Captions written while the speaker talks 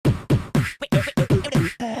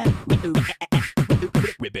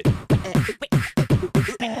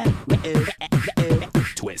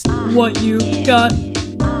what you got.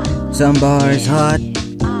 Some bars hot,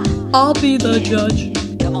 I'll be the judge.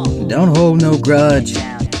 don't hold no grudge.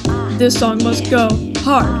 This song must go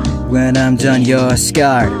hard. When I'm done you're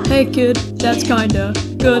scarred. Hey kid, that's kinda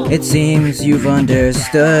good. It seems you've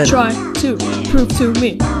understood. Try to prove to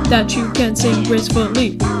me that you can sing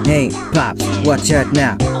gracefully. Hey Pops, watch out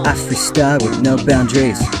now, I freestyle with no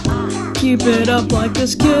boundaries. Keep it up like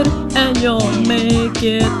this, kid, and you'll make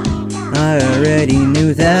it. I already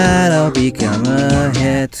knew that I'll become a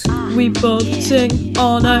hit. We both sing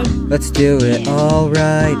all night. Let's do it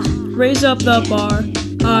alright. Raise up the bar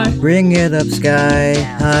high. Bring it up sky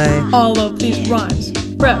high. All of these rhymes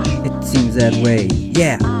fresh. It seems that way,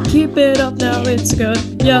 yeah. Keep it up now, it's good,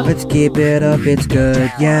 yeah. Let's keep it up, it's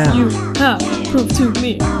good, yeah. You have proved to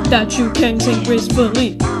me that you can sing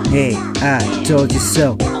gracefully. Hey, I told you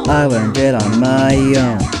so, I learned it on my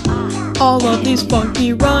own. All of these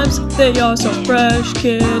funky rhymes, they are so fresh,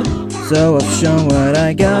 kid. So I've shown what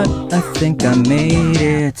I got, I think I made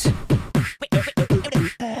it.